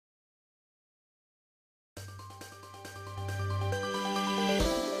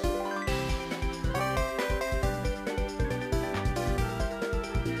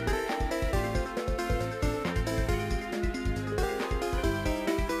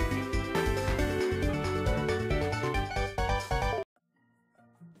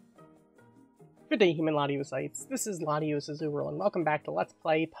Good day, human Latiosites. This is LatiosAzurill, and welcome back to Let's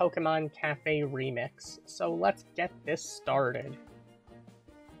Play Pokemon Cafe Remix. So let's get this started.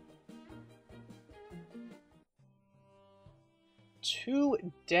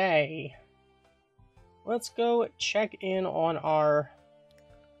 Today, let's go check in on our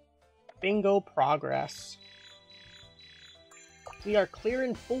bingo progress. We are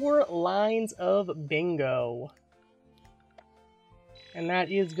clearing 4 lines of bingo. And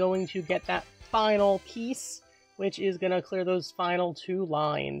that is going to get that final piece, which is going to clear those final 2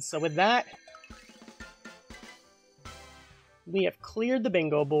 lines. So with that, we have cleared the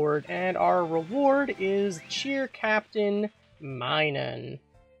bingo board, and our reward is Cheer Captain Minun.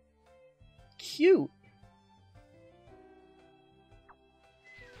 Cute!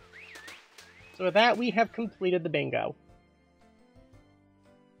 So with that, we have completed the bingo.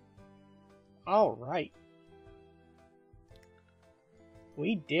 Alright.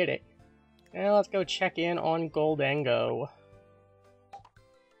 We did it. Now let's go check in on Goldengo.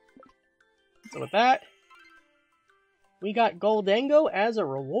 So with that, we got Goldengo as a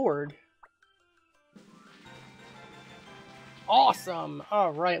reward. Awesome!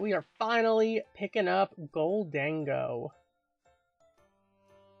 Alright, we are finally picking up Goldengo.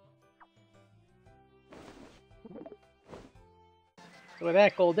 So with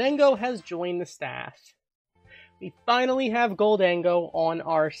that, Goldengo has joined the staff. We finally have Goldengo on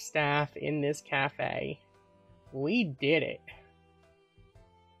our staff in this cafe. We did it.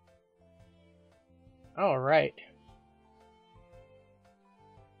 Alright.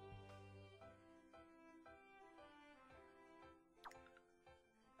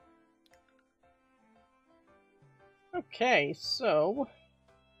 Okay, so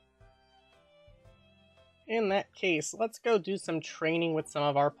in that case, let's go do some training with some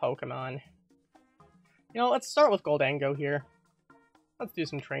of our Pokemon. You know, let's start with Goldengo here. Let's do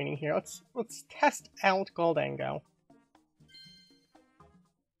some training here. Let's test out Goldengo.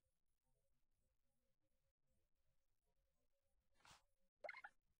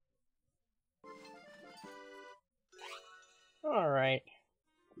 Alright.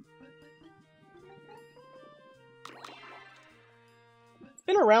 It's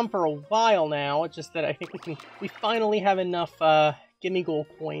been around for a while now, it's just that I think we finally have enough Gimmighoul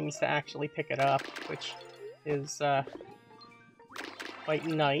coins to actually pick it up, which is quite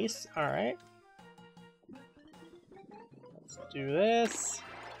nice. Alright. Let's do this.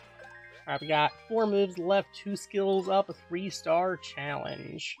 Alright, we got 4 moves left, 2 skills up, a 3-star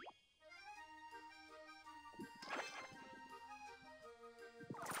challenge.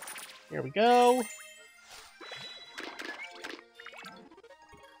 Here we go.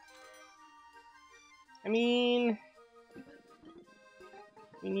 I mean,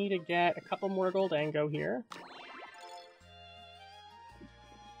 we need to get a couple more Goldengo here.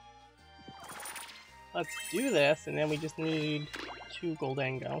 Let's do this, and then we just need 2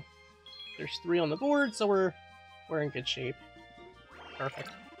 Goldengo. There's 3 on the board, so we're in good shape. Perfect.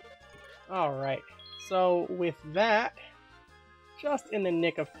 Alright, so with that, just in the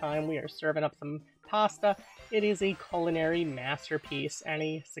nick of time, we are serving up some pasta. It is a culinary masterpiece and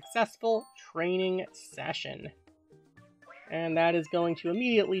a successful training session. And that is going to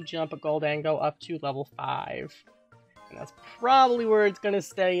immediately jump a Goldengo up to level 5. And that's probably where it's going to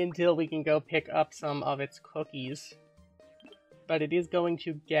stay until we can go pick up some of its cookies. But it is going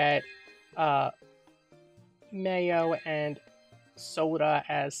to get mayo and soda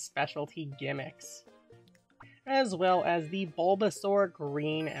as specialty gimmicks, as well as the Bulbasaur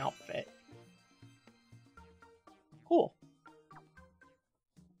green outfit. Cool.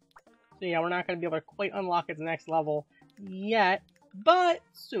 So yeah, we're not going to be able to quite unlock its next level yet, but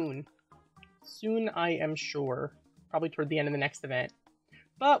soon. Soon, I am sure. Probably toward the end of the next event.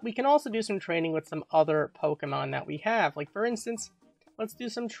 But we can also do some training with some other Pokemon that we have. Like, for instance, let's do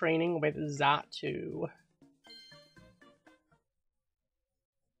some training with Xatu.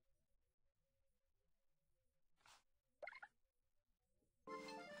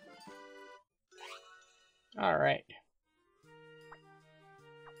 Alright.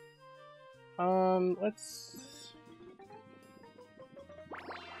 Let's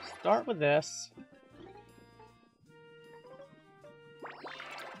start with this.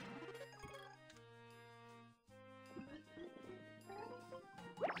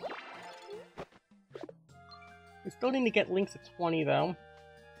 We still need to get Lynx at 20, though.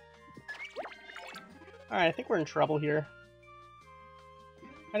 Alright, I think we're in trouble here.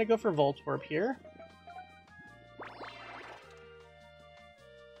 Gotta go for Voltorb here.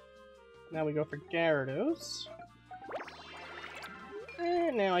 Now we go for Gyarados.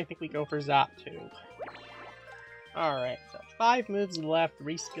 And now I think we go for Xatu. Alright, so 5 moves left,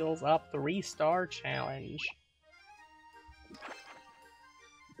 3 skills up, 3-star challenge.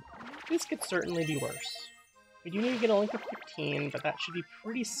 This could certainly be worse. We do need to get a link of 15, but that should be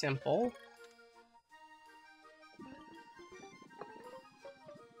pretty simple.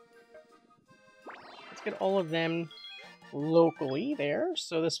 Let's get all of them locally there,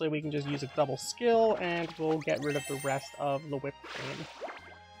 so this way we can just use a double skill, and we'll get rid of the rest of the whipped cream.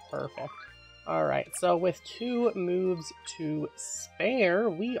 Perfect. Alright, so with 2 moves to spare,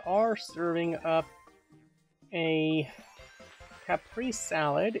 we are serving up a Capri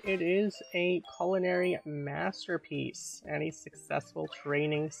Salad. It is a culinary masterpiece and a successful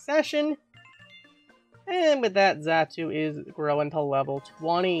training session. And with that, Xatu is growing to level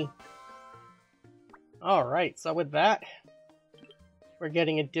 20. Alright, so with that, we're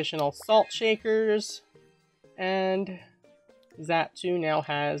getting additional salt shakers, and Xatu now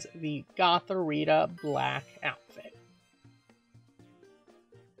has the Gotharita black outfit.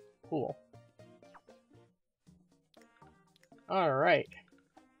 Cool. Alright.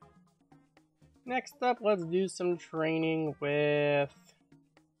 Next up, let's do some training with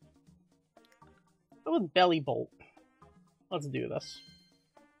Belly Bolt. Let's do this.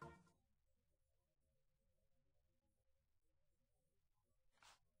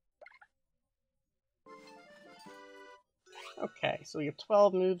 Okay, so we have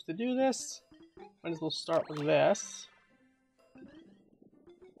 12 moves to do this. Might as well start with this.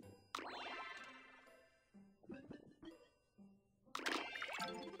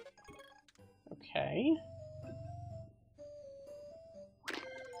 Okay.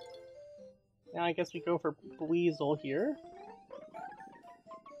 Now I guess we go for Weasel here.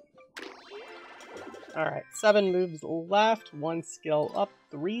 Alright, 7 moves left, 1 skill up,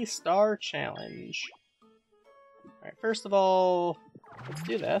 3-star challenge. Alright, first of all, let's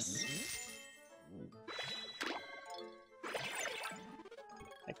do this.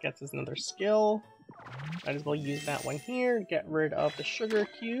 That gets us another skill. Might as well use that one here, get rid of the sugar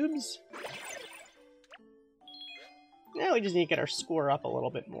cubes. Now we just need to get our score up a little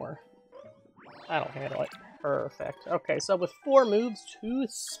bit more. That'll handle it. Perfect. Okay, so with 4 moves to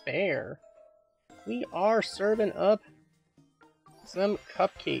spare, we are serving up some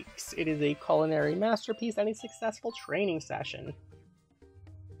cupcakes. It is a culinary masterpiece and a successful training session.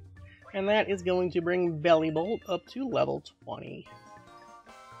 And that is going to bring Belly Bolt up to level 20.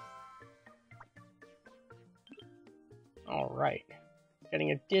 Alright.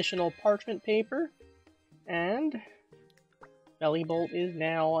 Getting additional parchment paper. And Belly Bolt is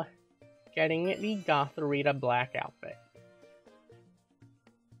now getting the Gotharita black outfit.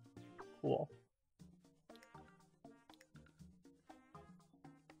 Cool.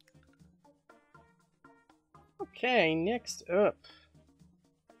 Okay, next up,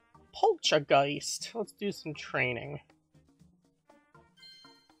 Poltergeist. Let's do some training.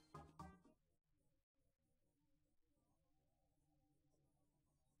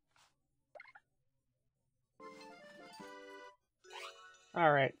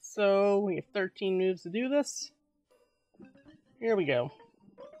 Alright, so we have 13 moves to do this. Here we go.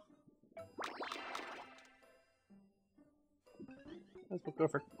 Let's go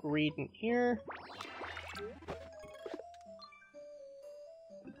for Greed in here.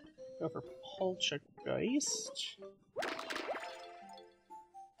 Go for Poltergeist.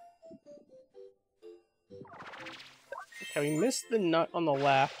 Okay, we missed the nut on the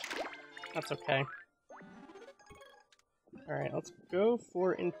left. That's okay. Alright, let's go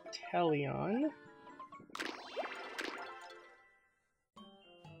for Inteleon.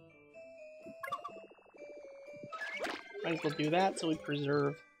 Might as well do that so we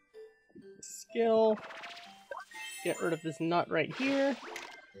preserve the skill. Get rid of this nut right here.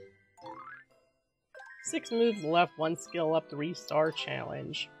 6 moves left, 1 skill up, 3-star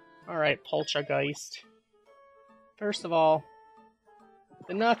challenge. Alright, Poltergeist. First of all,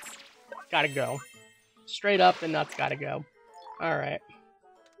 the nuts gotta go. Straight up, the nuts gotta go. Alright.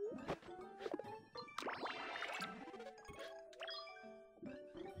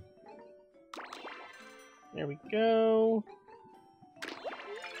 There we go.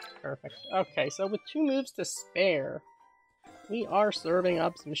 Perfect. Okay, so with 2 moves to spare, we are serving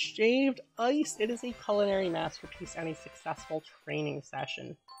up some shaved ice. It is a culinary masterpiece and a successful training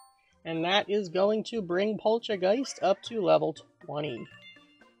session. And that is going to bring Poltergeist up to level 20.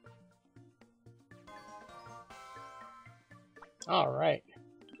 Alright.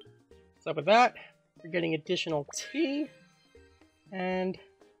 So with that, we're getting additional tea. And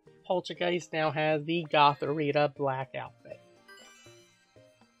Poltergeist now has the Gotharita black outfit.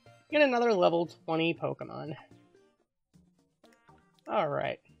 Get another level 20 Pokemon.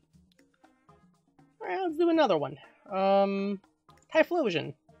 Alright. Alright, let's do another one.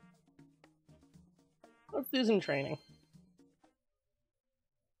 Typhlosion. Let's do some training.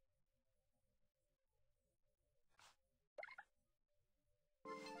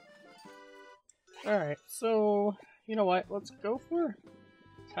 Alright, so, you know what? Let's go for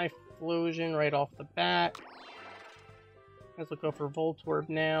Typhlosion right off the bat. Let's go for Voltorb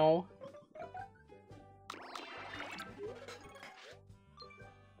now.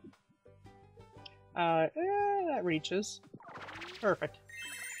 That reaches. Perfect.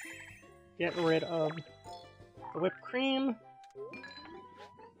 Get rid of the whipped cream.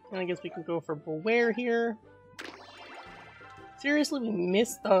 And I guess we can go for Beware here. Seriously, we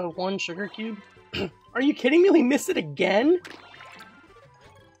missed the one sugar cube? Are you kidding me? We missed it again?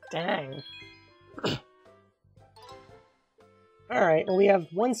 Dang. Alright, well we have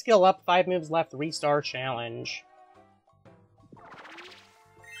one skill up, 5 moves left, 3-star challenge.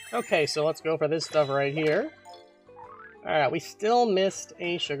 Okay, so let's go for this stuff right here. Alright, we still missed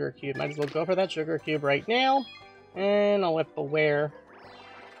a sugar cube. Might as well go for that sugar cube right now. And I'll let Beware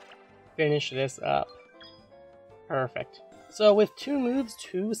finish this up. Perfect. So with 2 moves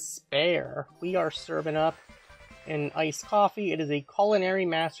to spare, we are serving up an iced coffee. It is a culinary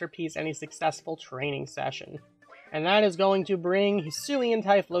masterpiece and a successful training session. And that is going to bring Hisuian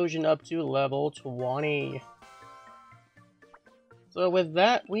Typhlosion up to level 20. So with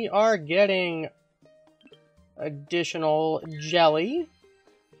that, we are getting additional jelly.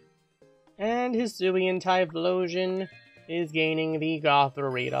 And Hisuian Typhlosion is gaining the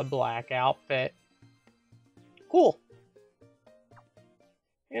Gothorita Black outfit. Cool.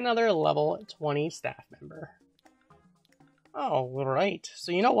 Another level 20 staff member. Oh, right.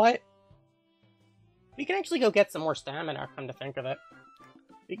 So you know what? We can actually go get some more stamina, come to think of it.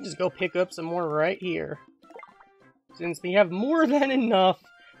 We can just go pick up some more right here. Since we have more than enough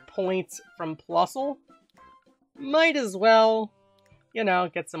points from Plusle, might as well, you know,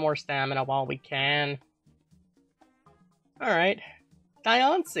 get some more stamina while we can. Alright.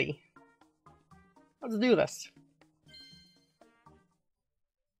 Diancie. Let's do this.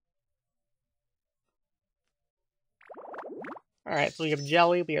 Alright, so we have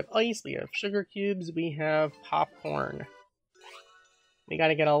jelly, we have ice, we have sugar cubes, we have popcorn. We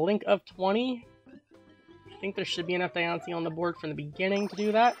gotta get a link of 20. I think there should be enough Diancie on the board from the beginning to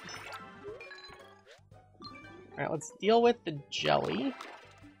do that. Alright, let's deal with the jelly.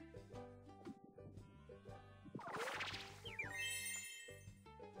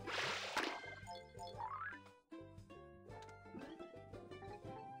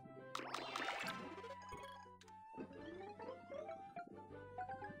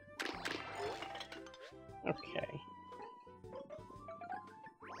 Okay.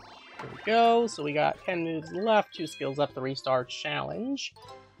 There we go. So we got 10 moves left, 2 skills up, 3-star challenge.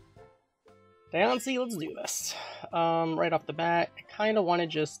 Diancie, let's do this. Right off the bat, I kind of want to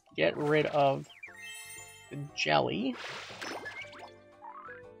just get rid of the jelly.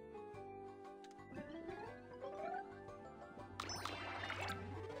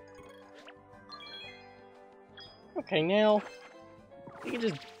 Okay, now we can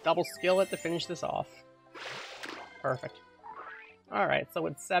just double skill it to finish this off. Perfect. Alright, so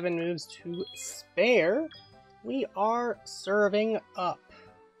with 7 moves to spare, we are serving up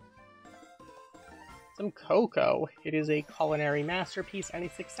some cocoa. It is a culinary masterpiece and a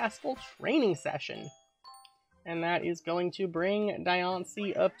successful training session. And that is going to bring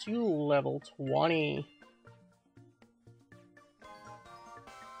Diancie up to level 20.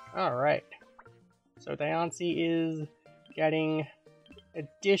 Alright. So Diancie is getting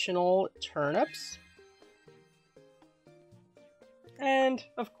additional turnips. And,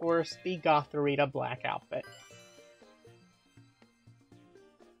 of course, the Gothorita Black outfit.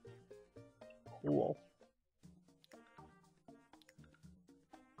 Cool.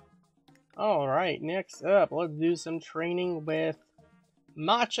 Alright, next up, let's do some training with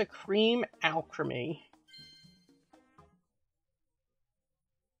Matcha Cream Alchemy.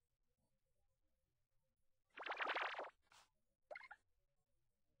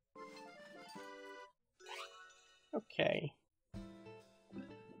 Okay.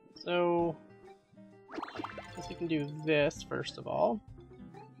 So, I guess we can do this first of all.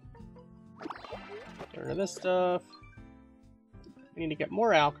 Get rid of this stuff. We need to get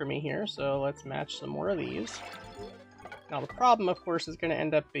more alchemy here, so let's match some more of these. Now the problem, of course, is going to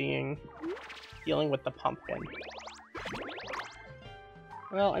end up being dealing with the pumpkin.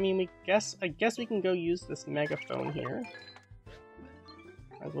 Well, I mean, I guess we can go use this megaphone here.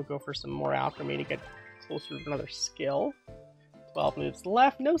 Might as well go for some more alchemy to get closer to another skill. 12 moves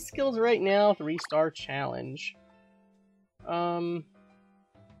left. No skills right now. 3-star challenge.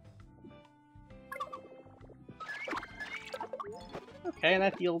 Okay, and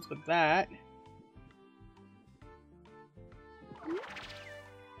that deals with that.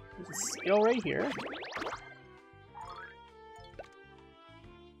 There's a skill right here.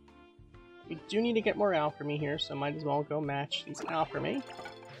 We do need to get more alchemy here, so might as well go match these alchemy.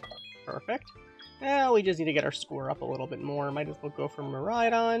 Perfect. Now we just need to get our score up a little bit more. Might as well go for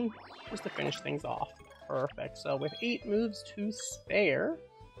Miraidon, just to finish things off. Perfect. So with 8 moves to spare,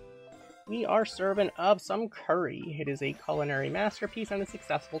 we are serving up some curry. It is a culinary masterpiece and a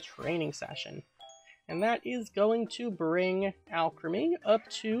successful training session. And that is going to bring alchemy up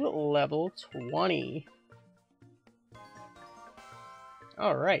to level 20.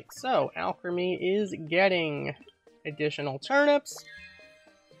 Alright, so alchemy is getting additional turnips,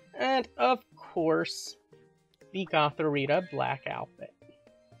 and of course, the Gothorita black outfit.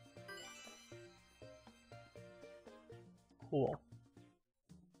 Cool.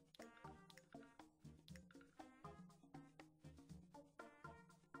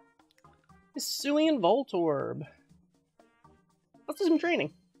 Hisuian Voltorb. Let's do some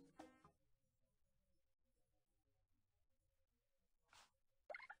training.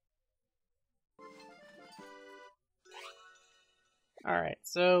 Alright,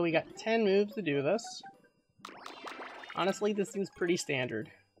 so we got 10 moves to do this. Honestly, this seems pretty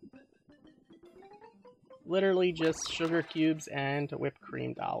standard. Literally just sugar cubes and whipped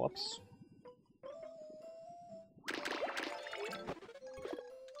cream dollops.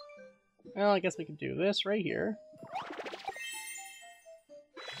 Well, I guess we could do this right here.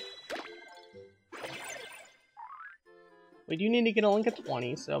 We do need to get a link at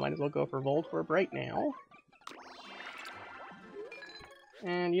 20, so might as well go for Voltorb right now.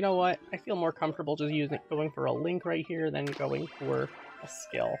 And you know what? I feel more comfortable just going for a link right here than going for a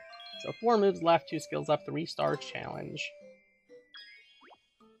skill. So 4 moves left, 2 skills up, 3-star challenge.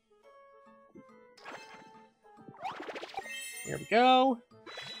 Here we go.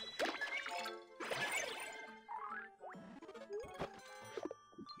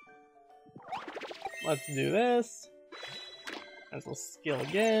 Let's do this. As we'll skill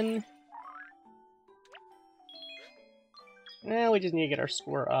again. Now we just need to get our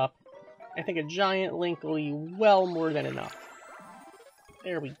score up. I think a giant link will be well more than enough.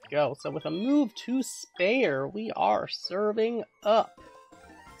 There we go. So with a move to spare, we are serving up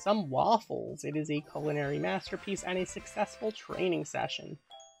some waffles. It is a culinary masterpiece and a successful training session.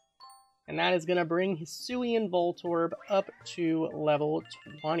 And that is going to bring Hisuian Voltorb up to level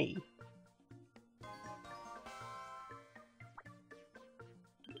 20.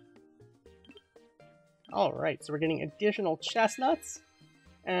 Alright, so we're getting additional chestnuts,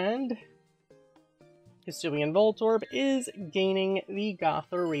 and Hisuian Voltorb is gaining the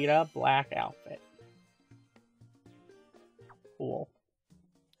Gothorita black outfit. Cool.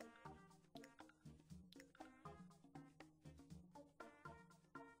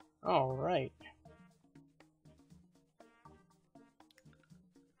 Alright.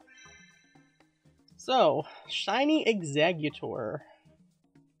 So, Shiny Exeggutor.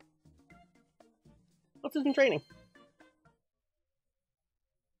 Let's do some training.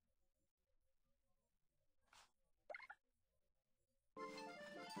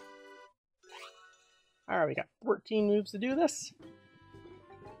 Alright, we got 14 moves to do this.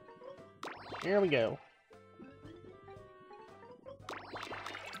 Here we go.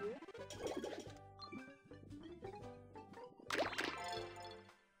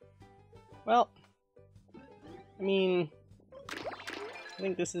 Well, I mean, I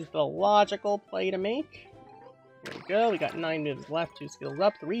think this is the logical play to make. Here we go, we got 9 moves left, 2 skills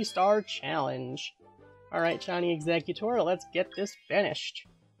up, 3-star challenge. Alright, Shiny Exeggutor, let's get this finished.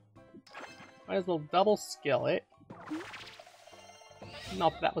 Might as well double skill it.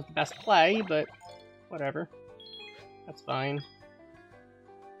 Not that that was the best play, but whatever. That's fine.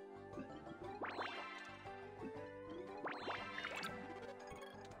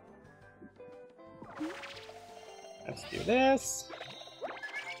 Let's do this.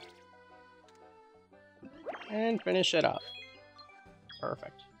 And finish it up.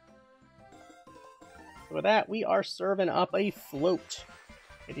 Perfect. So with that, we are serving up a float.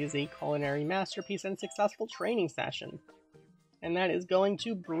 It is a culinary masterpiece and successful training session. And that is going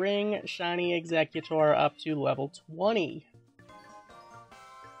to bring Shiny Exeggutor up to level 20.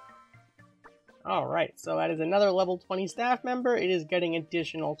 Alright, so that is another level 20 staff member. It is getting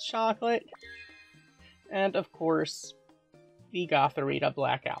additional chocolate. And of course, the Gothorita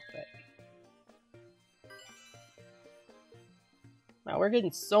black outfit. Wow, we're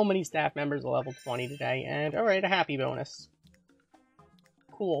getting so many staff members at level 20 today, and alright, a happy bonus.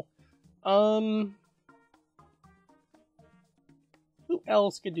 Cool. Who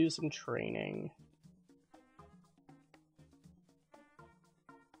else could do some training?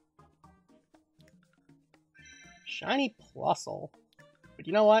 shiny Plusle. But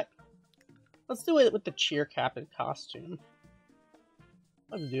you know what? Let's do it with the Cheer Captain costume.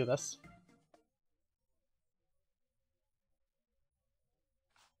 Let's do this.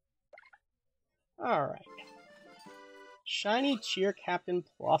 Alright. Shiny Cheer Captain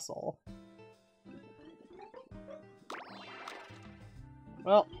Plusle.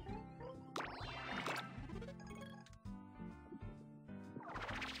 Well.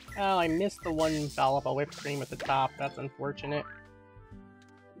 Oh, I missed the one Balapa whipped cream at the top. That's unfortunate.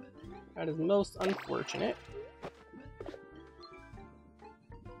 That is most unfortunate.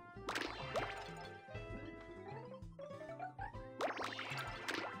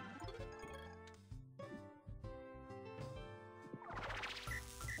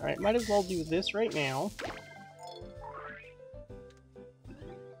 Alright, might as well do this right now.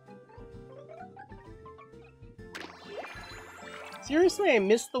 Seriously, I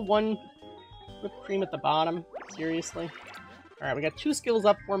missed the one whipped cream at the bottom? Seriously? Alright, we got 2 skills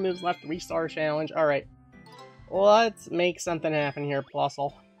up, 4 moves left, 3-star challenge. Alright. Let's make something happen here,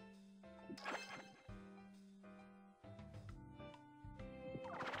 Plusle.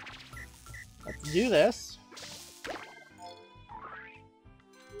 Let's do this.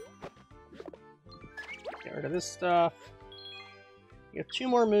 Get rid of this stuff. We have 2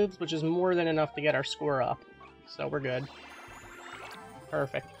 more moves, which is more than enough to get our score up. So we're good.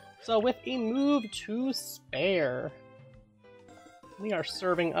 Perfect. So with a move to spare, we are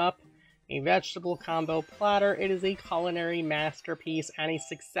serving up a vegetable combo platter. It is a culinary masterpiece and a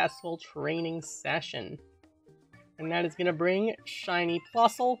successful training session. And that is going to bring shiny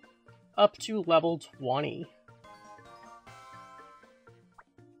Plusle up to level 20.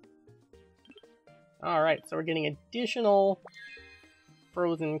 Alright, so we're getting additional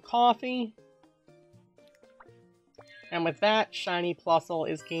frozen coffee. And with that, shiny Plusle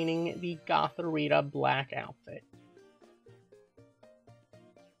is gaining the Gotharita black outfit.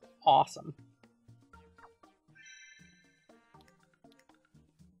 Awesome.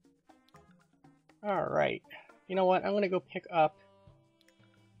 Alright. You know what? I'm going to go pick up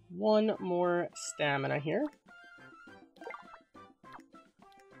one more stamina here.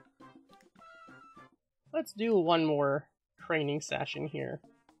 Let's do one more training session here.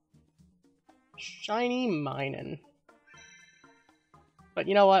 Shiny Minun. But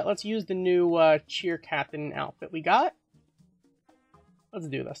you know what? Let's use the new Cheer Captain outfit we got. Let's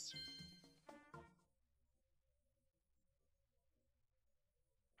do this.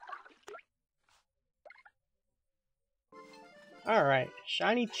 Alright,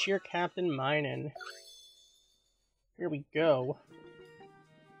 shiny Cheer Captain Minun. Here we go.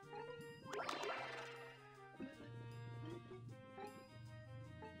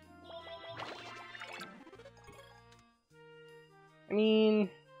 I mean,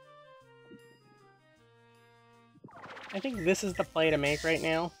 I think this is the play to make right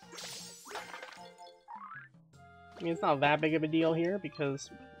now. I mean, it's not that big of a deal here because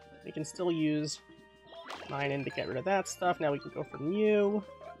we can still use Minun to get rid of that stuff. Now we can go for Mew.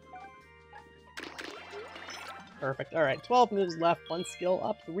 Perfect. Alright, 12 moves left, 1 skill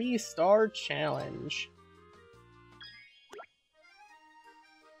up, 3-star challenge.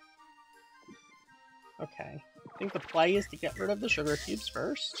 Okay. I think the play is to get rid of the sugar cubes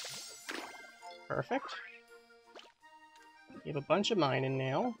first. Perfect. We have a bunch of Minun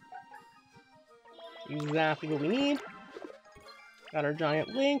now. Exactly what we need. Got our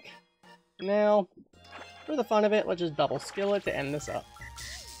giant link. Now, for the fun of it, let's just double skill it to end this up.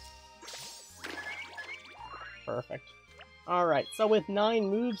 Perfect. Alright, so with 9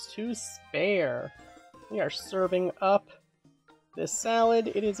 moves to spare, we are serving up this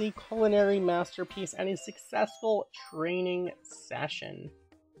salad. It is a culinary masterpiece and a successful training session.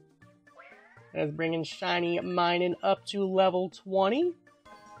 That is bringing shiny Minun up to level 20.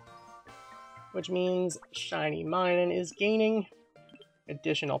 Which means shiny Minun is gaining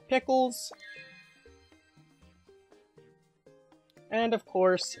additional pickles. And of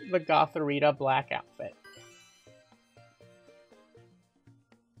course, the Gotharita black outfit.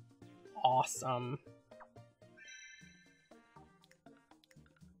 Awesome.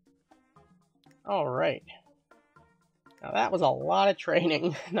 Alright. Now that was a lot of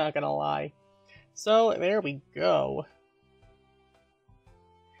training, not gonna lie. So, there we go.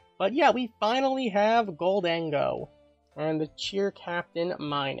 But yeah, we finally have Goldango and the Cheer Captain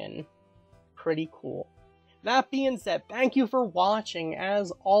Minun. Pretty cool. That being said, thank you for watching.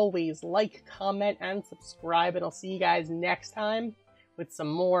 As always, like, comment, and subscribe, and I'll see you guys next time with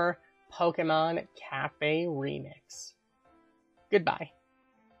some more Pokemon Cafe Remix. Goodbye.